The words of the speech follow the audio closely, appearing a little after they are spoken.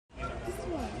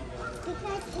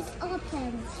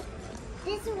opens.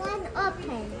 This one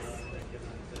opens.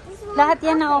 This one Lahat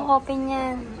yan na-open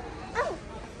yan. Oh.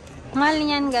 Mahal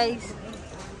yan, guys.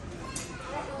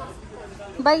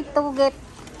 Buy 2, get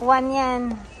 1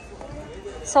 yan.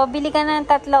 So, bili ka na ng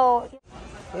 3.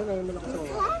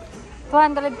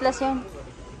 200 plus yun.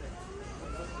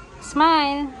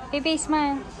 Smile. Baby,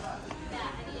 smile.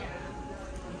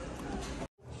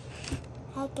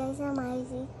 Hi guys, I'm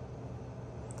Icy.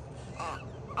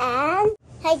 And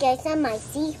hi guys, I'm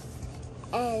Icy.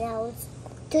 And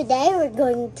today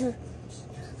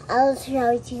I'll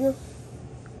show you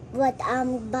what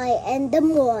I'm buying in the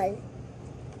mall.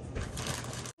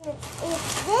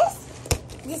 It's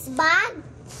this bag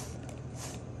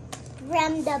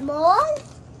from the mall.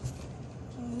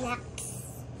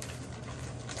 Next,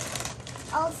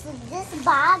 also this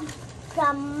bag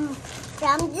from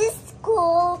this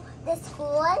school. The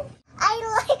school. I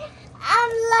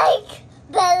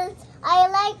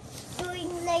like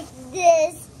doing like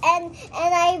this, and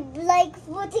I like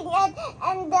putting it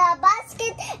in the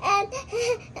basket, and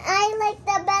I like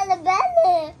the bella,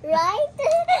 right?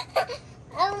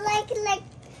 I like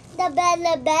the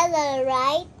bella,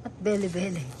 right? At bele.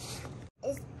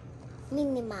 It's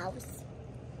Minnie Mouse.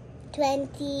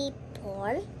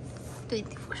 24.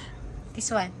 24. This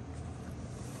one.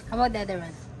 How about the other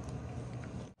one?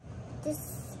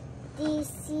 This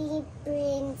Disney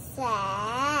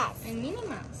Princess. And Minnie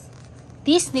Mouse.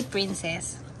 Disney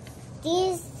Princess.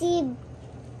 Disney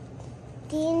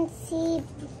Princess.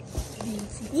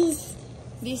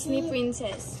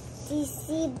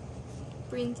 Disney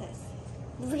Princess.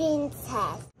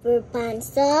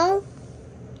 Rapunzel,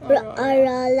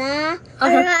 Aurora,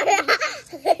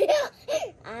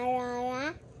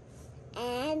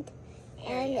 and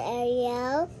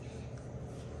Ariel,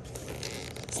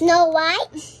 Snow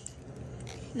White,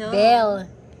 No. Belle.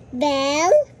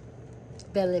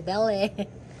 Belle,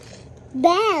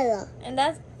 And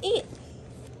that's it.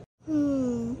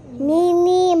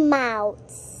 Minnie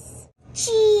Mouse,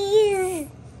 cheese.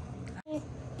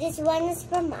 This one is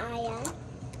from Aya.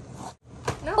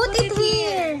 No, Put it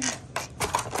here.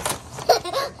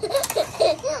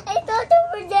 I thought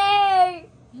over there.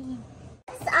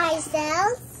 This eye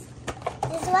cells.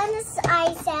 This one is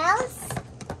eye cells.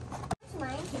 What's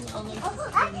mine?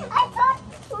 I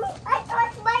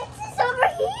thought mine is over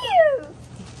here.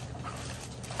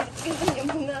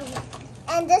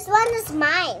 And this one is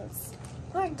mine.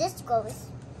 Where this goes?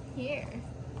 Here.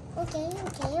 Okay.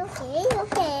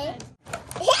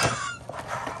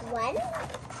 1,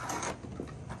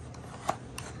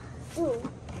 2.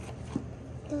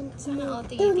 Don't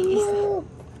move.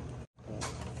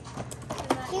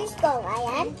 Here's go,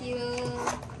 Ryan. Thank you.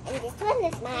 And this one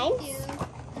is mine. Thank you.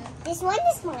 This one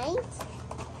is mine.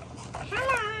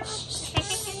 Hello.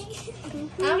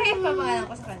 Okay, papangalan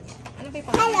ko sa kanya. Ano pa yung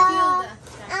pangalan? Hello.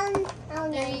 Hilda.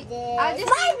 I'll name this. I'll just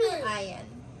Barbie. Ayan.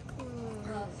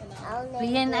 I'll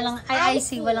name Rian, this alang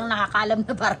IC, walang nakakaalam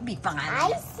na Barbie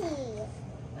pangalan. I see.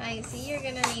 I see. You're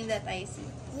gonna name that I see.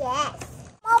 Yes.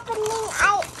 I'm opening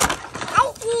I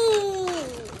see.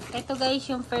 Ito guys,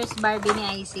 yung first Barbie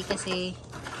ni IC kasi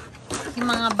yung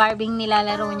mga Barbing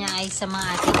nilalaro niya ay sa mga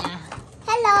ate niya.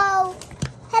 Hello.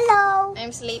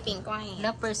 I'm sleeping. Quiet.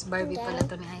 The first Barbie pala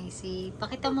to ni IC.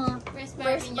 Pakita mo. First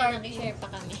Barbie niya, nakishare pa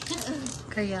kami.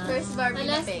 Kaya. First Barbie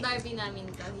na fake. Barbie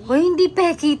namin to. Uy, hindi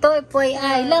peki to.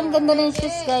 FYI. Lang, ganda ng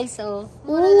shoes guys. Oh.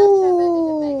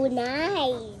 Ooh,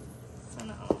 nice.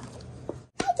 Sana all.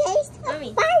 Hi guys, I'm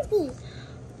Mommy. Barbie.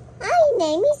 My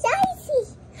name is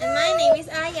Icy. And my name is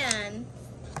Ayan.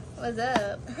 What's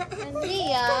up? And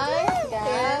we are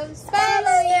Gabs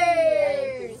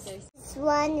Followers. This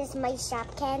one is my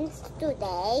shopkins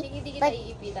today. Hindi But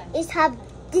kita iipitan. it have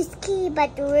this key,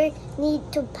 but we need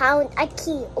to pound a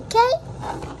key. Okay?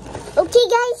 Okay,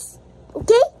 guys.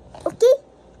 Okay.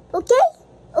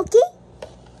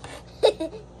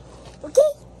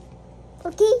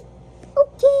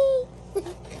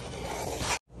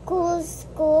 Cool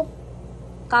scoop.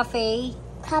 Cafe.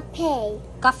 Cafe.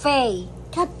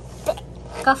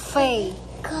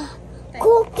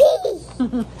 Cookie.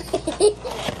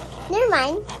 Never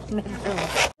mind.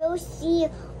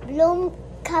 Rosie Bloom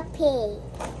Cafe.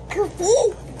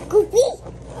 Cookie.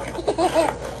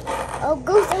 Oh,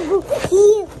 go over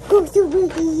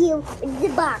here in the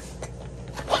back.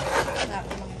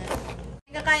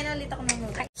 Kakain ulit ako ng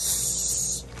mga.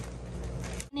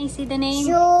 Can I see the name?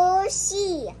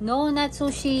 Sushi. No, not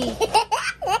sushi.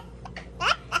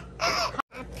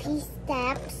 Happy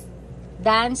Steps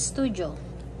Dance Studio.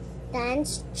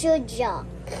 Dance Studio.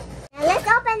 Now let's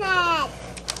open it.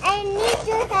 I need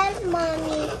your help,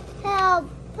 Mommy. Help.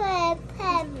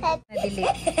 Delete.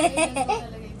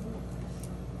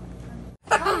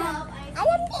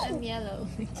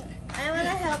 I want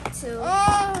to help too.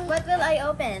 What will I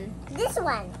open? This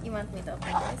one. You want me to open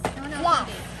this? I want to Yeah.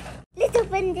 open this. Let's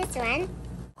open this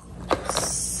one.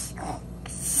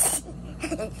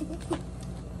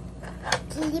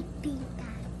 Sleeping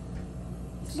time.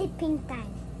 Sleeping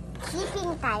time.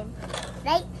 Sleeping time.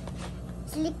 Right?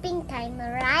 Sleeping time,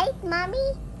 right, Mommy?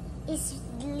 It's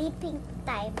sleeping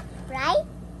time, right?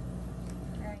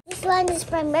 This one is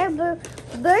from her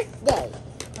birthday.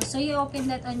 Oh, so you open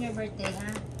that on your birthday,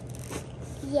 huh?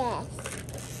 Yes.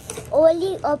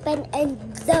 Only open on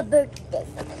the birthday.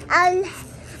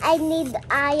 I need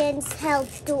Ian's help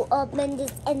to open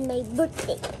this on my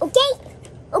birthday. Okay?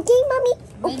 Okay, Mommy?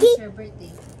 When Okay? is your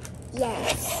birthday?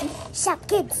 Yes.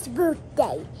 Shopkins'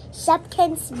 birthday.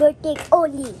 Shopkins' birthday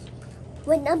only.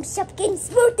 When I'm Shopkins'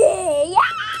 birthday.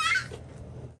 Yeah!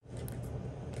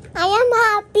 I am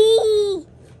happy.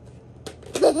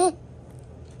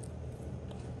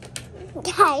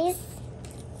 Guys,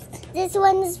 this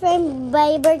one is for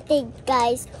my birthday,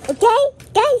 guys. Okay?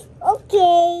 Guys,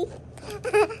 okay.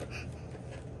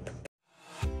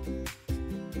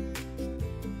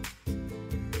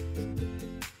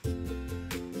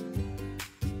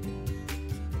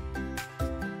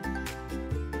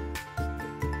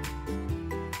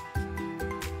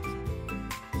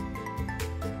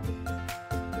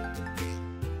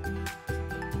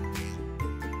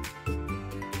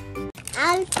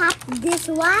 I'll tap this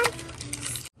one.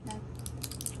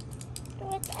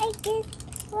 What I get?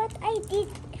 What I did?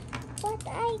 What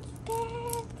I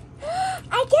get?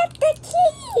 I get the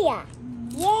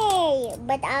key! Yay!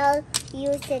 But I'll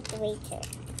use it later.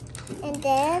 And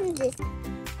then this.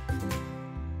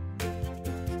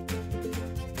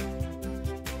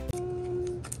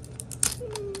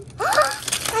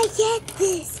 I get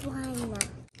this one.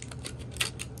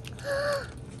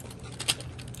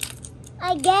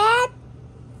 I get.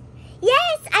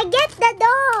 Yes, I get the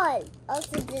doll.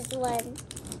 Also this one.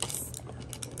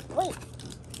 Wait.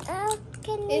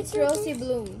 Can we It's do Rosie this?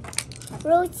 Bloom.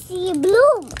 Rosie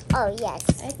Bloom. Oh yes.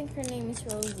 I think her name is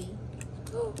Rosie.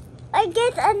 I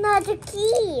get another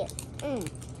key.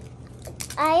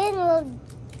 Ian will.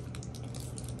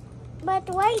 But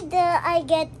why do I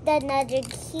get another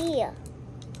key?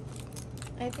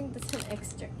 I think that's an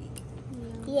extra key.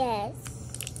 Yes.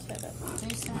 Shut up.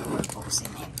 There's some books in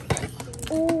everything.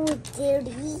 Oh,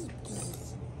 dirty.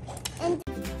 And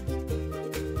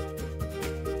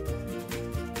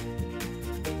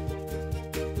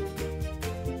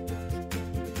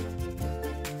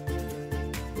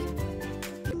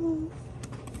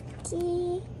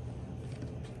key.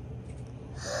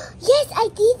 Yes, I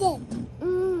did it.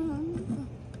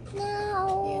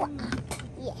 Now,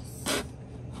 yes.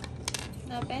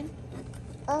 Open?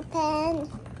 Open.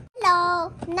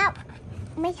 Hello. Now,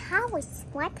 my house.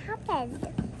 What happened?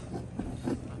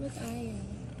 Look, Ian.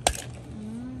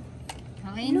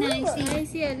 Okay, No. nice. I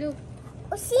see it. Look.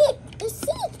 Oh, sit. It's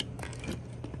sit.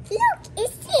 Look,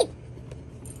 it's sit.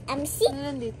 I'm sit. Ano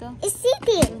nandito? It's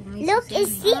sitting. May Look, susi.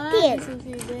 it's sitting.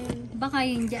 Susi din. Baka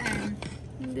yun dyan.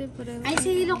 Hindi, pareho. Ay,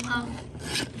 sige, look out.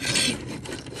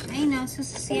 Ay, no,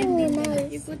 sususiyan Oh, din. nice.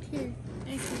 You put here.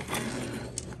 I see.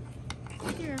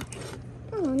 Here.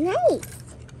 Oh, nice.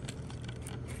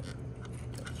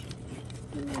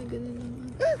 Ganun lang.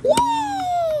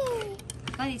 Yay!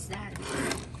 What is that?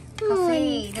 Oh,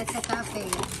 Cafe. That's a cafe.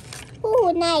 oh,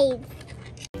 nice.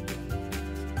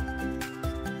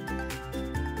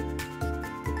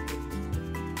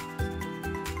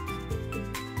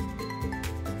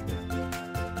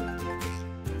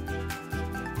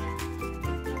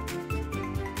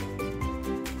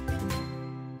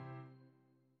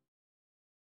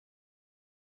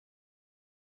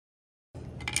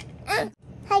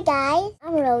 Hi guys,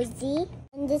 I'm Rosie,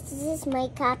 and this is my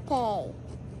cafe.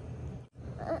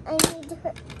 I need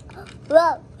her.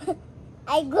 Whoa!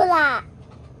 I gula.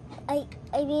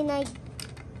 I mean I.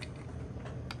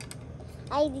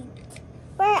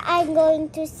 Where I'm going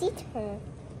to sit her?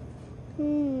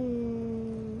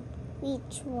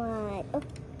 Which one? Oh,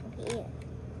 here.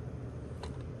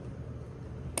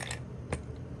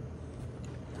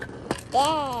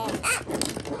 Damn!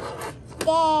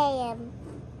 Damn!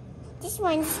 This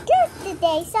one's good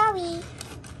today, sorry.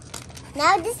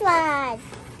 Now this one.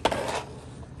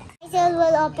 Hazel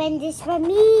will open this for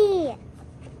me.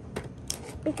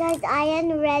 Because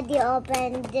Ian already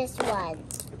opened this one.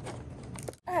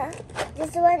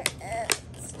 This one,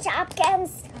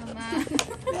 Shopkins.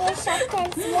 More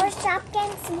Shopkins, more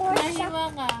Shopkins, more Shopkins.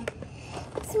 Nahiwa ka.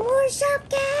 More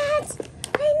Shopkins.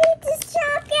 I need this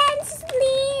Shopkins,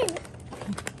 please.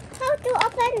 How to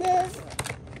open this?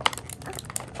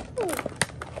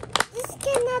 This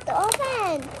cannot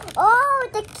open. Oh,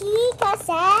 want the key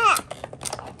cassette.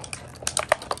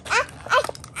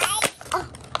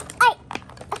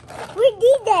 We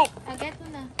did it. Get mo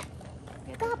na.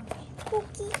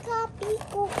 Cookie copy,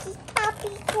 cookie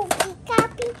copy, cookie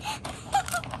copy.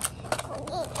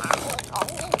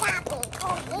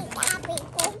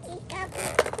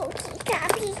 Cookie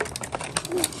copy.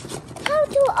 How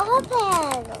to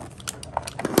open?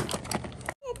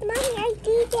 Mommy, I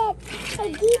did it. I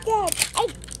did it.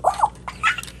 Oh!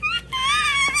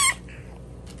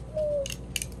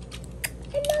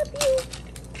 I love you.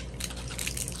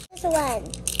 This one.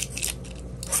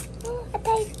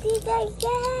 What did I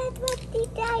get? What did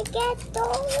I get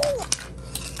though?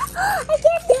 I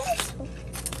get this.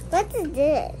 What is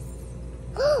this?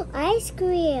 Oh, ice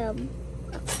cream.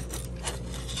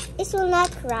 This will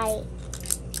not cry.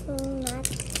 It will not.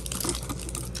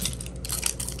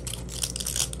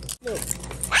 Look.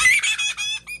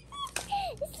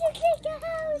 This looks like a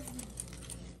house.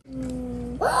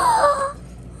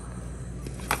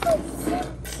 It's so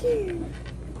cute.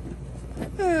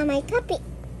 My copy.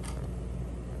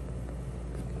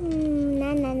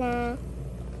 Na.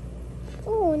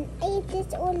 Oh, I ate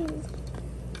this only.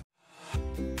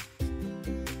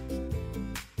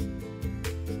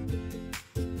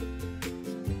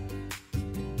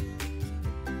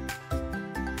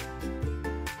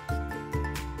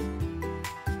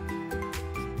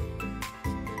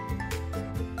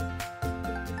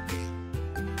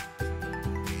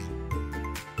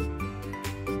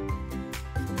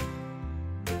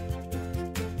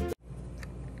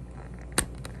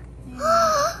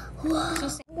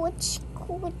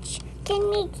 Coach, can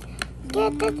we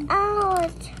get it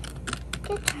out?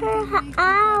 Get her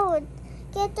out.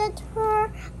 Get it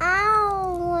her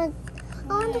out.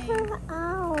 I want her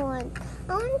out.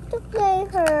 I want to play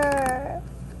her.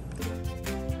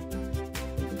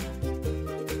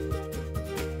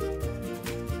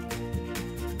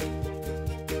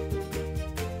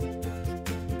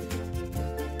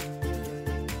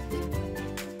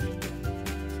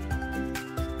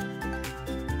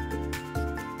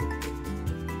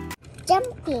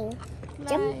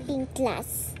 Jumping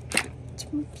class.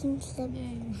 Jumping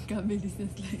slide. Kabilis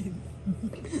na slide.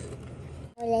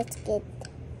 So let's get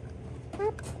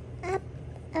up,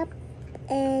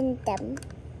 and down.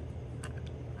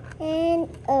 And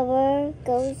over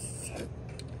goes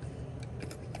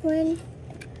one.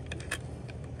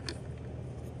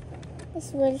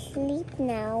 This will sleep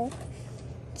now.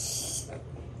 He's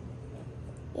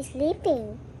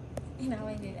sleeping.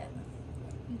 Inaway nila.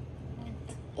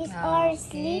 Is our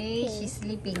sleeping. She's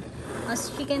sleeping.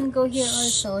 As she can go here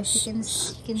also. She can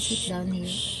sit down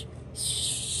here.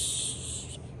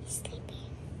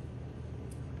 Sleeping.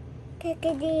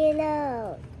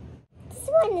 Crocodile. This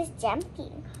one is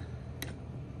jumping.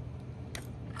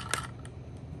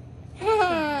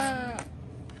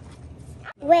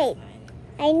 Wait,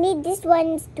 I need this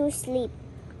one to sleep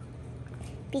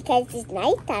because it's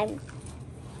nighttime.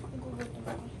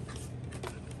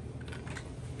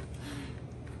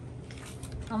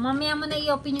 Oh, mamaya mo na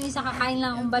i-open yung isa, kakain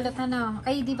lang akong balot na.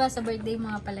 Ay, di ba sa birthday mo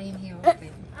nga pala yung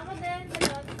i-open? Ako din,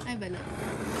 balot. Ay, balot.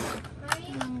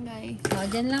 Guys. So,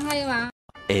 dyan lang kayo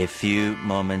A few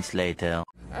moments later.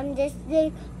 I'm just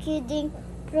kidding.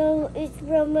 It's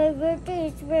from my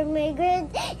birthday. It's from my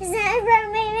grade. It's not from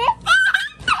my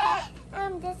birthday.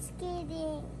 I'm just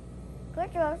kidding.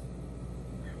 Good Rose.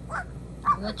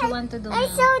 What you want to do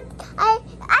I now?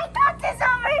 thought this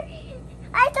over.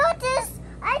 I thought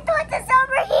this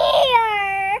over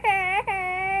here.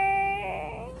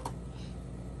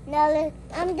 No,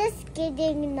 I'm just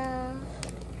kidding now.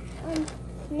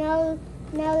 Now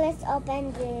let's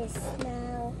open this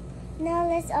now. Now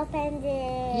let's open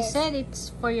this. You said it's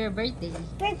for your birthday.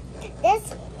 But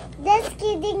that's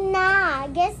kidding na.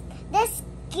 That's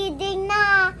kidding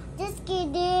na. Just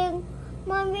kidding.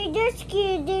 Mommy, just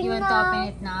kidding. You want to open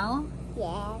it now?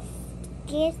 Yes.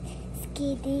 Just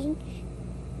kidding.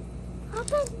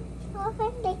 Open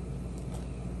like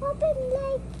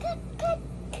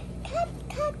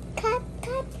cut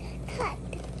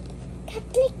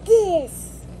like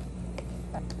this.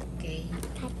 Okay.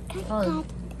 Cut. Hold.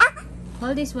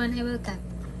 Hold this one, I will cut.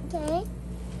 Okay.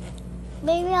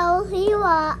 Maybe I'll heal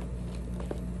up.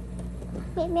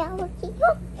 Maybe I'll heal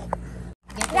up.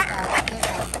 Get it out. Get it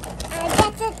out.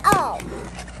 That's it all.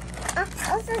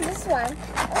 Also this one.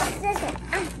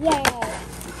 Yay.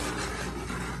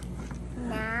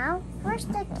 Now, where's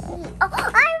the key? Oh,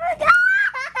 I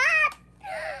forgot!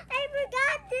 I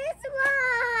forgot this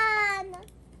one.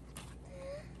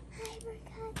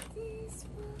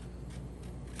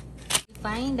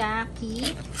 Find the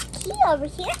key. Key over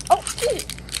here. Oh, key.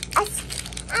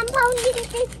 I'm pounding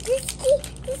this key.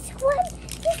 This one.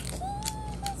 This key.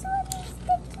 This one is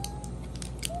the key.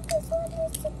 This one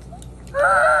is the key.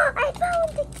 Oh, I found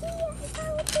the key. I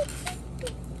found the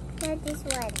key. Not this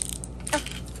one. Oh,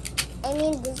 I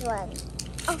mean this one.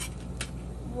 Oh,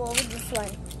 whoa, this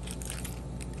one.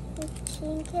 The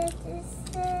trinket is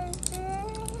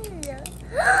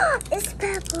it's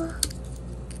purple.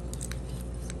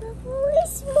 Purple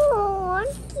is small,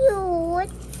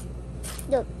 cute.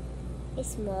 Look,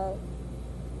 it's small.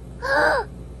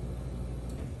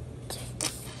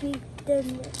 Feed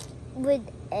them with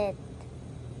it.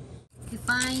 You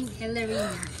find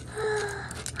Ellerina.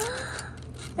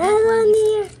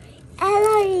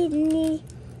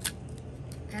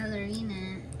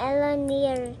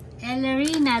 Ellerina.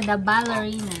 Ellerina, the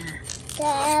ballerina. The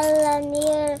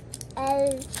Ellerina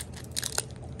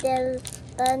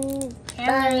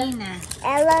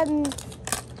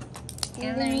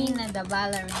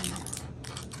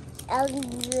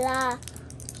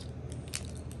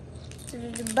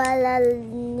the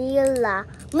ballerina.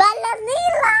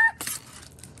 Balanila.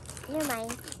 Never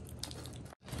mind.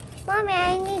 Mommy,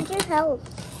 I need your help.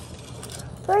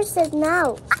 First it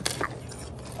now.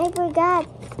 I forgot.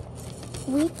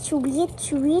 Which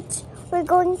we're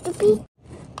going to be.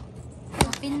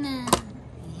 Open na.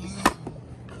 Ayan.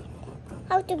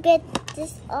 How to get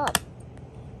this up?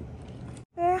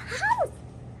 Her house.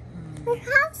 Her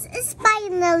house is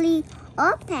finally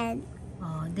open.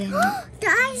 Oh, then, The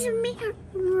eyes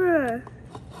mirror.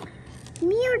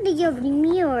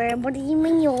 Mirror. What do you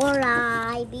mean your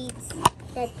eye beats?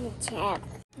 Let me check.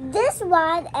 This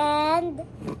one and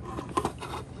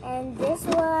this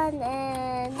one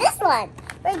and this one.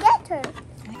 Forget her.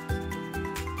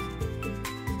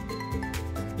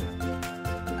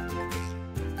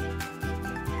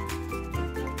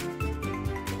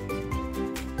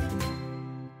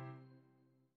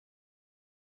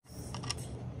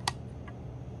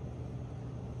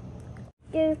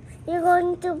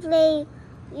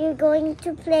 You're going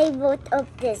to play both of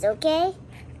this, okay?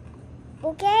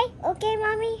 Okay,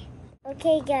 mommy?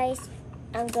 Okay, guys,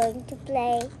 I'm going to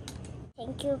play.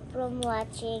 Thank you for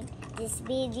watching this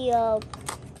video.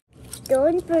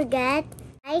 Don't forget,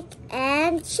 like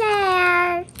and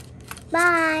share.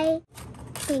 Bye.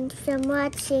 Thanks for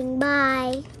watching.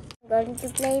 Bye. I'm going to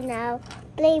play now.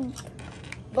 Play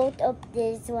both of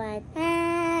this one.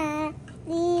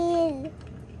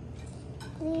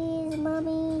 Please,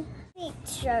 mommy.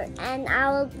 Picture, and I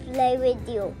will play with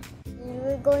you.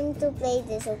 We're going to play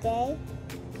this, okay?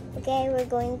 Okay, we're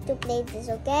going to play this,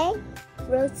 okay?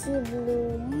 Rosy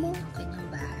Bloom. okay na,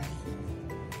 bye.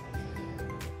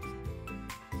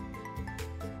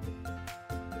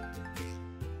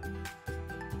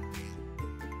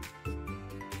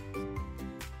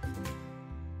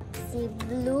 Rosy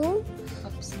Bloom.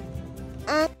 Oopsie.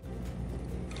 And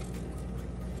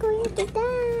going to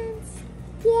dance.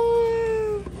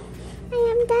 Yeah, I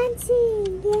am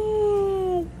dancing.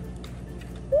 Yay.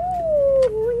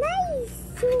 Ooh,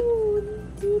 nice. Ooh,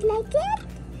 do you like it?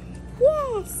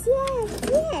 Yes.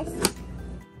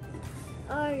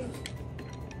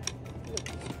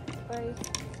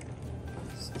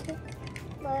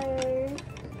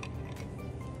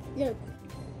 Look.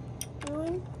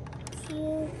 1,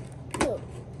 2, 2.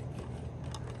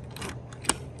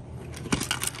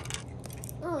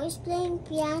 Oh, it's playing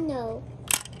piano.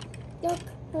 Look,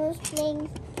 who's playing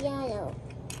piano?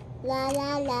 La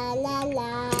la la la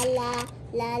la la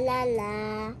la la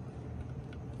la.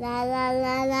 La la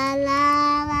la la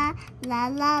la la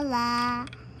la la.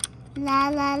 La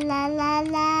la la la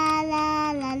la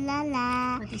la la la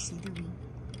la. What is he doing?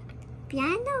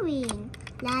 Pianoing.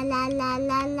 La la la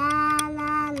la la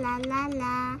la la la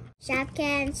la.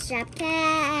 Shopkins.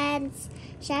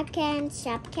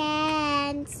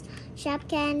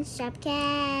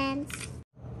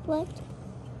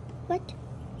 What?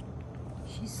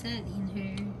 She said in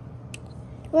her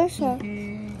Where's her? chair,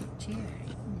 in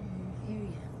her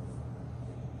area.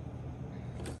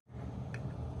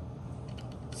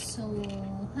 So,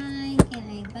 hi, can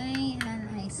I buy an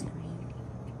ice cream?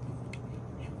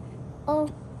 Oh,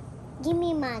 give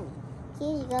me money.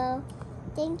 Here you go.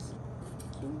 Thank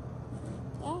you.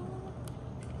 Yeah.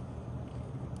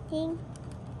 Thank